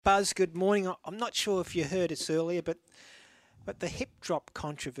Buzz, good morning. I'm not sure if you heard us earlier, but the hip drop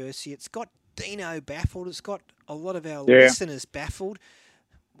controversy, it's got Dino baffled. It's got a lot of our Yeah. listeners baffled.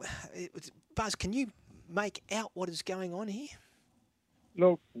 Buzz, can you make out what is going on here?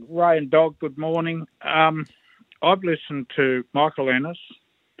 Look, Ray and Dog, good morning. I've listened to Michael Ennis,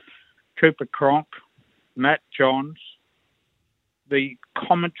 Cooper Cronk, Matt Johns, the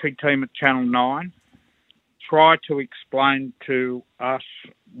commentary team at Channel 9, try to explain to us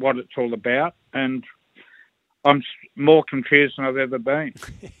what it's all about, and I'm more confused than I've ever been.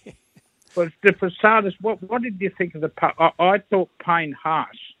 But for starters, what did you think of the... I thought Payne Haas,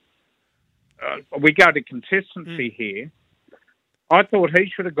 we go to consistency here, I thought he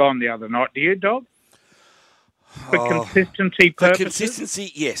should have gone the other night. Do you, Dog? For consistency purposes? For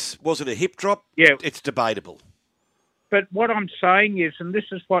consistency, yes. Was it a hip drop? Yeah. It's debatable. But what I'm saying is, and this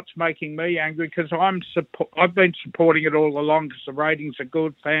is what's making me angry, because I've been supporting it all along because the ratings are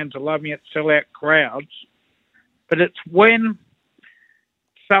good, fans are loving it, sell-out crowds. But it's when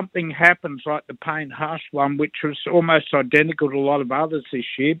something happens like the Payne Haas one, which was almost identical to a lot of others this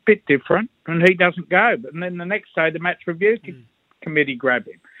year, a bit different, and he doesn't go. And then the next day, the match review committee grab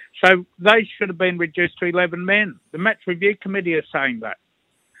him. So they should have been reduced to 11 men. The match review committee is saying that.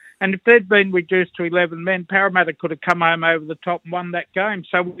 And if they'd been reduced to 11 men, Parramatta could have come home over the top and won that game.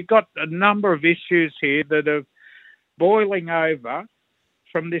 So we've got a number of issues here that are boiling over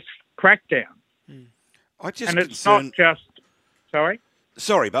from this crackdown. It's not just... Sorry?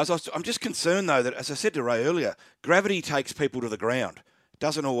 Sorry, Buzz. I'm just concerned, though, that, as I said to Ray earlier, gravity takes people to the ground. It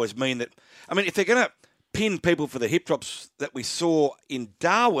doesn't always mean that... I mean, if they're going to pin people for the hip drops that we saw in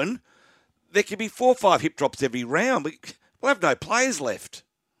Darwin, there could be 4 or 5 hip drops every round. We'll have no players left.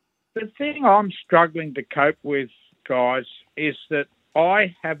 The thing I'm struggling to cope with, guys, is that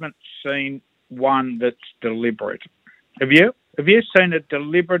I haven't seen one that's deliberate. Have you? Have you seen a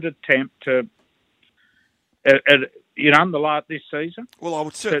deliberate attempt to, this season? Well, I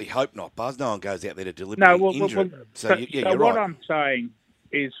would certainly hope not, Buzz. No one goes out there to deliberately injure. So you're right. What I'm saying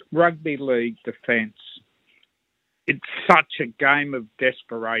is rugby league defence, it's such a game of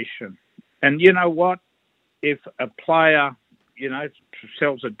desperation. And you know what? If a player...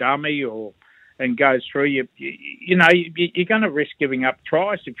 sells a dummy and goes through, you're going to risk giving up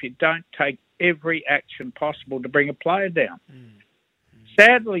tries if you don't take every action possible to bring a player down.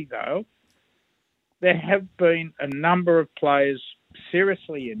 Sadly, though, there have been a number of players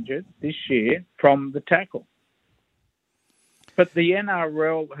seriously injured this year from the tackle. But the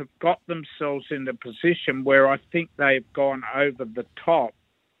NRL have got themselves in a position where I think they've gone over the top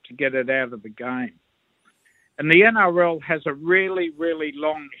to get it out of the game. And the NRL has a really, really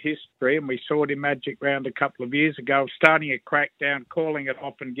long history, and we saw it in Magic Round a couple of years ago, starting a crackdown, calling it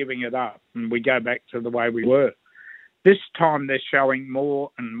off and giving it up. And we go back to the way we were. This time they're showing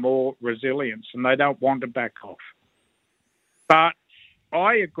more and more resilience, and they don't want to back off. But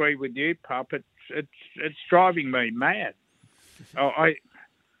I agree with you, Pup. It's driving me mad. I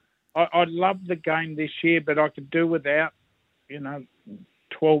love the game this year, but I could do without,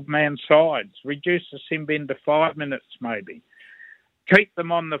 12-man sides. Reduce the sim bin to 5 minutes maybe. Keep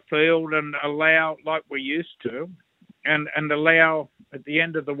them on the field and allow, like we used to, and allow, at the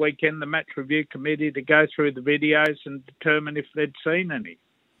end of the weekend, the match review committee to go through the videos and determine if they'd seen any.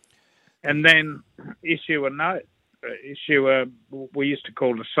 And then issue a note, we used to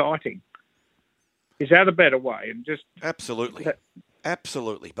call a citing. Is that a better way? And just Absolutely,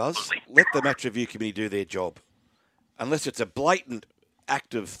 Buzz. Let the match review committee do their job. Unless it's a blatant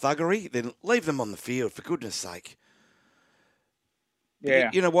act of thuggery, then leave them on the field, for goodness sake. Yeah.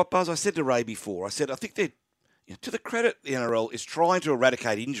 You know what, Buzz? I said to Ray before, I think they're, to the credit, the NRL is trying to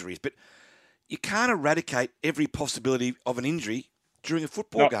eradicate injuries, but you can't eradicate every possibility of an injury during a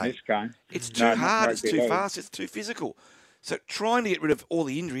football game. Not in this game. It's too hard, it's too fast, it's too physical. So trying to get rid of all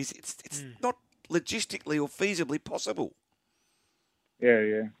the injuries, it's not logistically or feasibly possible.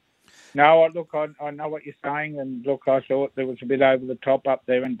 Yeah. No, look, I know what you're saying, and look, I thought there was a bit over the top up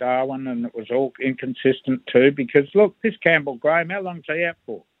there in Darwin, and it was all inconsistent too, because, look, this Campbell Graham, how long's he out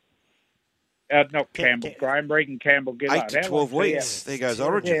for? Not Campbell Graham, Regan Campbell-Gillard. 8 to 12 weeks. There goes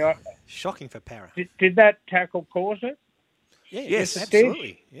Origin. Yeah, Shocking for Para. Did that tackle cause it? Yeah, yes,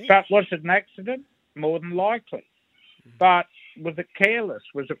 absolutely. Yeah. But was it an accident? More than likely. But was it careless?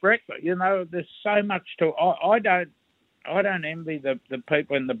 Was it reckless? There's so much to... I don't envy the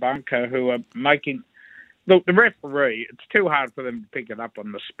people in the bunker who are making... look, the referee, it's too hard for them to pick it up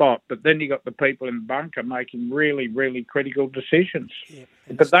on the spot, but then you got the people in the bunker making really, really critical decisions. Yeah,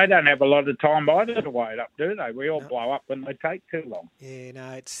 but they don't have a lot of time either to weigh it up, do they? We all blow up when they take too long. Yeah,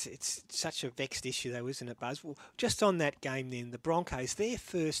 no, it's such a vexed issue though, isn't it, Buzz? Well, just on that game then, the Broncos, their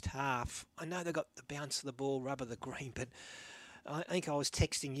first half, I know they got the bounce of the ball, rub of the green, but I think I was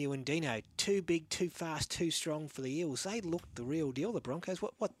texting you and Dino, too big, too fast, too strong for the Eels. They looked the real deal, the Broncos.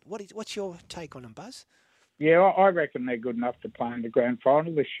 What's your take on them, Buzz? Yeah, I reckon they're good enough to play in the grand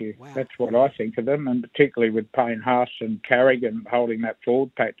final this year. Wow. That's what I think of them, and particularly with Payne Haas and Carrigan holding that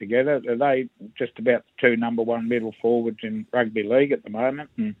forward pack together. They just about the two number one middle forwards in rugby league at the moment,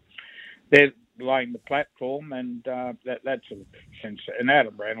 and they're laying the platform, and that's a sense. And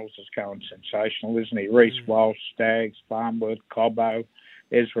Adam Reynolds is going sensational, isn't he? Reece Walsh, Staggs, Farnworth, Cobbo,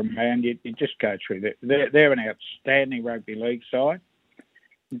 Ezra Mann. You just go through that. They're an outstanding rugby league side.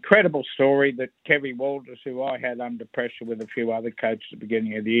 Incredible story that Kevin Walters, who I had under pressure with a few other coaches at the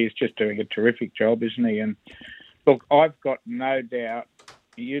beginning of the year, is just doing a terrific job, isn't he? And look, I've got no doubt.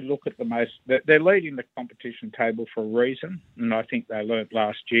 You look at they're leading the competition table for a reason, and I think they learnt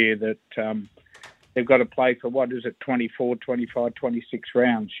last year that they've got to play for, 24, 25, 26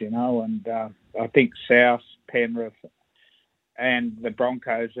 rounds, and I think South, Penrith and the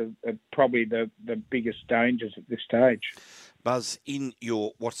Broncos are probably the biggest dangers at this stage. Buzz, in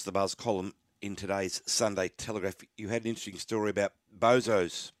your What's the Buzz column in today's Sunday Telegraph, you had an interesting story about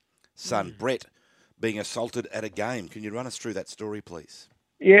Bozo's son, Brett, being assaulted at a game. Can you run us through that story, please?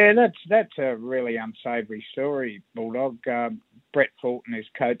 Yeah, that's a really unsavoury story, Bulldog. Brett Fulton is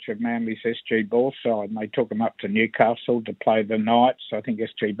coach of Manly's SG Ball side, and they took him up to Newcastle to play the Knights. I think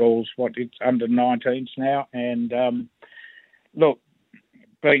SG Ball's it's under 19s now. And look,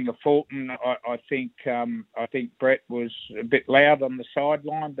 being a Fulton, I think Brett was a bit loud on the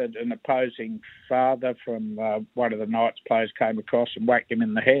sideline, but an opposing father from one of the Knights players came across and whacked him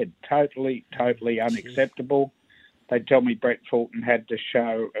in the head. Totally unacceptable. They tell me Brett Fulton had to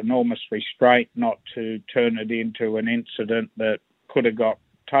show enormous restraint not to turn it into an incident that could have got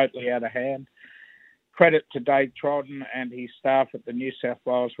totally out of hand. Credit to Dave Trodden and his staff at the New South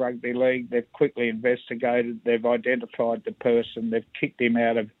Wales Rugby League. They've quickly investigated. They've identified the person. They've kicked him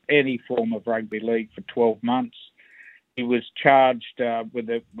out of any form of rugby league for 12 months. He was charged with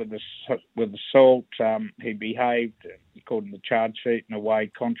assault. He behaved, according to the charge sheet, in a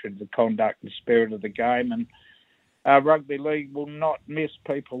way contrary to the conduct and spirit of the game. And rugby league will not miss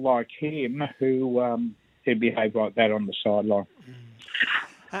people like him who behave like that on the sideline.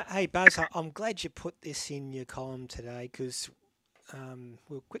 Hey, Buzz, I'm glad you put this in your column today because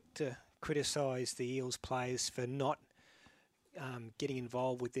we're quick to criticise the Eels players for not getting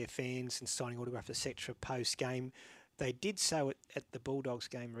involved with their fans and signing autographs, etc. post-game. They did so at the Bulldogs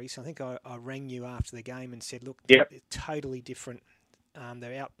game recently. I think I rang you after the game and said, look, They're totally different.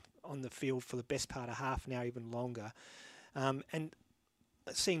 They're out on the field for the best part of half an hour, even longer. And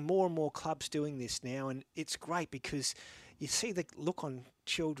seeing more and more clubs doing this now, and it's great because you see the look on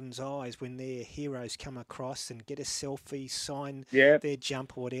children's eyes when their heroes come across and get a selfie, sign their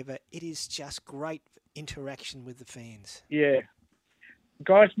jump or whatever. It is just great interaction with the fans. Yeah.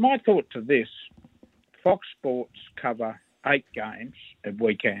 Guys, my thought to this, Fox Sports cover 8 games a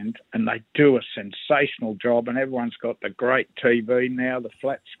weekend and they do a sensational job, and everyone's got the great TV now, the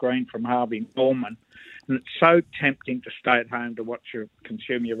flat screen from Harvey Norman, and it's so tempting to stay at home to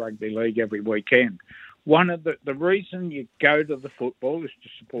consume your rugby league every weekend. One of the reason you go to the football is to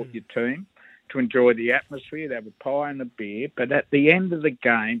support your team, to enjoy the atmosphere, to have a pie and a beer, but at the end of the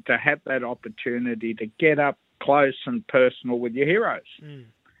game, to have that opportunity to get up close and personal with your heroes.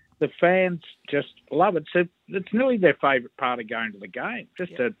 The fans just love it. So it's nearly their favourite part of going to the game,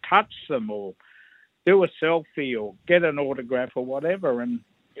 just to touch them or do a selfie or get an autograph or whatever. And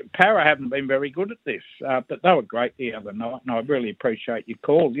Para haven't been very good at this, but they were great the other night, and I really appreciate your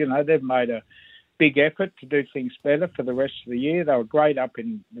call. They've made a big effort to do things better for the rest of the year. They were great up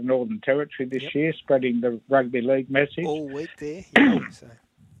in the Northern Territory this year, spreading the rugby league message. All week there. So.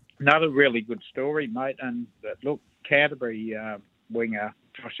 Another really good story, mate. And look, Canterbury winger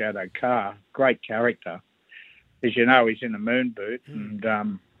Josh Addo-Carr, great character. As you know, he's in a moon boot,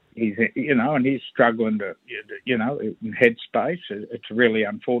 and he's struggling to, in headspace. It's a really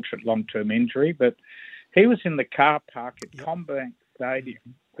unfortunate long-term injury, but he was in the car park at Combank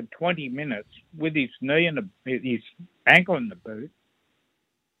Stadium for 20 minutes with his knee and his ankle in the boot,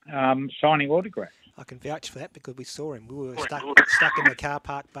 signing autographs. I can vouch for that because we saw him. We were stuck in the car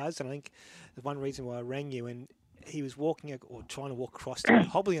park, Buzz, and I think the one reason why I rang you, and he was trying to walk across,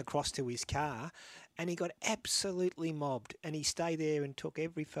 hobbling across to his car, and he got absolutely mobbed. And he stayed there and took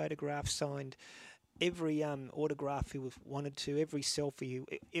every photograph, signed every autograph who wanted to, every selfie.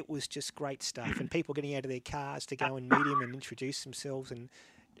 It was just great stuff, and people getting out of their cars to go and meet him and introduce themselves, and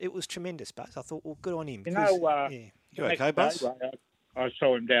it was tremendous, Buzz. I thought, well, good on him. You know, yeah. You okay, Buzz? I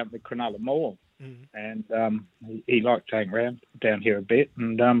saw him down at the Cronulla Mall, and he liked to hang around down here a bit,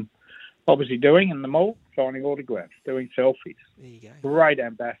 and what was he doing in the mall? Signing autographs, doing selfies. There you go. Great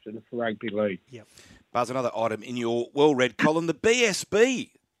ambassador for rugby league. Yep. Buzz, another item in your well-read column, the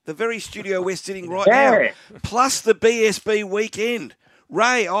BSB, the very studio we're sitting right now, plus the BSB weekend.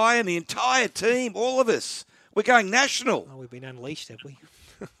 Ray, I, and the entire team, all of us, we're going national. Oh, we've been unleashed, have we?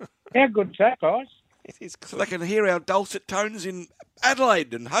 How good's that, guys? It is good. So they can hear our dulcet tones in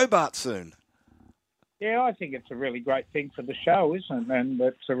Adelaide and Hobart soon. Yeah, I think it's a really great thing for the show, isn't it? And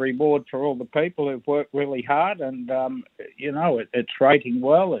it's a reward for all the people who've worked really hard, and it's rating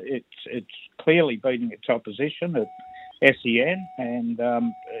well. It's clearly beating its opposition at SEN, and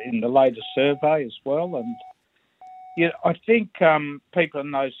in the latest survey as well. And I think people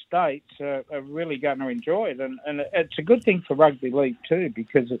in those states are really going to enjoy it, and it's a good thing for rugby league too,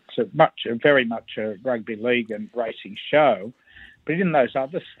 because it's very much a rugby league and racing show. But in those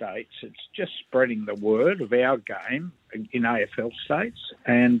other states, it's just spreading the word of our game in AFL states,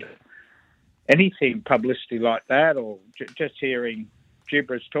 and anything publicity like that, or just hearing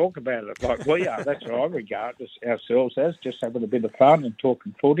gibberish talk about it like we are, that's what I regard ourselves as, just having a bit of fun and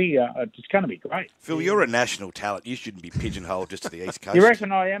talking footy. It's going to be great. Phil, you're a national talent. You shouldn't be pigeonholed just to the East Coast. You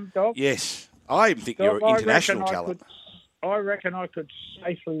reckon I am, Dog? Yes. I think you're an international talent. I reckon I could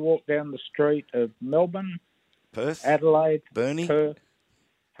safely walk down the street of Melbourne, Perth, Adelaide, Burnie, Perth,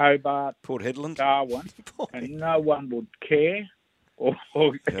 Hobart, Port Hedland, Darwin, and no one would care.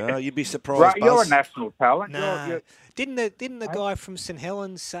 No, you'd be surprised, right, Buzz. you're a national talent. No. Didn't the guy from St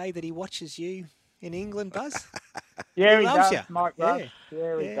Helens say that he watches you in England, Buzz? Yeah, he loves does, you. Mike Rush.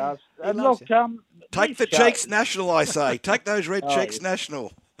 Yeah, he does. He And loves look, Take the cheeks national, I say. Take those red cheeks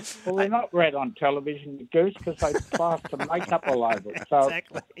national. Well, they're not red on television, you goose, because they plaster makeup all over it. So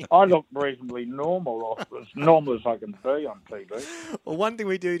Exactly. I look reasonably normal, or as normal as I can be on TV. Well, one thing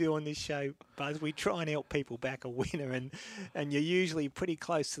we do on this show, Buzz, we try and help people back a winner, and you're usually pretty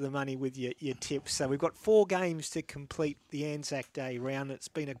close to the money with your tips. So we've got 4 games to complete the Anzac Day round. It's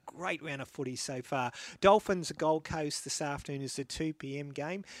been a great round of footy so far. Dolphins, Gold Coast this afternoon is the 2 p.m.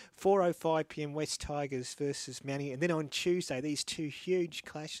 game. 4:05 p.m. West Tigers versus Manly. And then on Tuesday, these 2 huge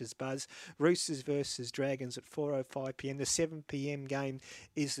clashes, Buzz. Roosters versus Dragons at 4:05 p.m. The 7 p.m. game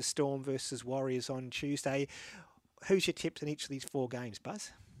is the Storm versus Warriors on Tuesday. Who's your tips in each of these 4 games,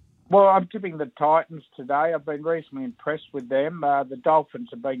 Buzz? Well, I'm tipping the Titans today. I've been reasonably impressed with them. The Dolphins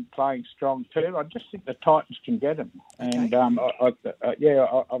have been playing strong too. I just think the Titans can get them. Okay. And,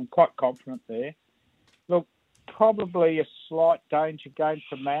 I'm quite confident there. Look, probably a slight danger game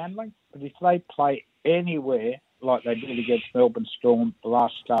for Manly, but if they play anywhere like they did against Melbourne Storm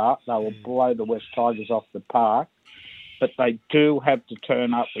last start, they will blow the West Tigers off the park. But they do have to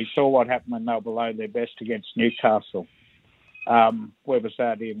turn up. We saw what happened when they were below their best against Newcastle. Where was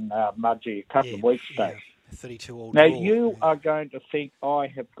that in Mudgee a couple of weeks ago? 32 all Now, draw. you are going to think I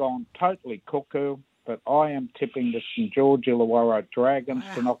have gone totally cuckoo, but I am tipping the St George Illawarra Dragons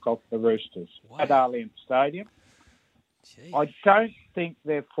to knock off the Roosters at Allianz Stadium. Gee. I don't think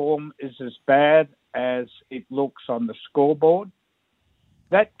their form is as bad as it looks on the scoreboard.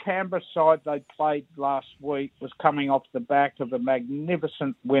 That Canberra side they played last week was coming off the back of a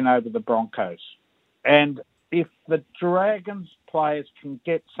magnificent win over the Broncos. And if the Dragons players can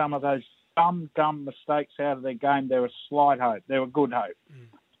get some of those dumb mistakes out of their game, they're a slight hope. They're a good hope.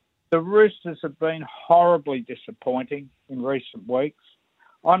 The Roosters have been horribly disappointing in recent weeks.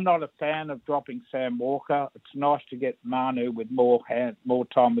 I'm not a fan of dropping Sam Walker. It's nice to get Manu with more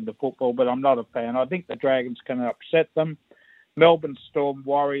time with the football, but I'm not a fan. I think the Dragons can upset them. Melbourne Storm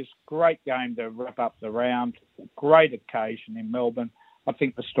Warriors, great game to wrap up the round. Great occasion in Melbourne. I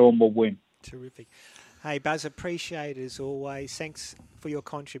think the Storm will win. Terrific. Hey, Buzz, appreciate it as always. Thanks for your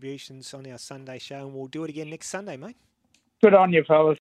contributions on our Sunday show, and we'll do it again next Sunday, mate. Good on you, fellas.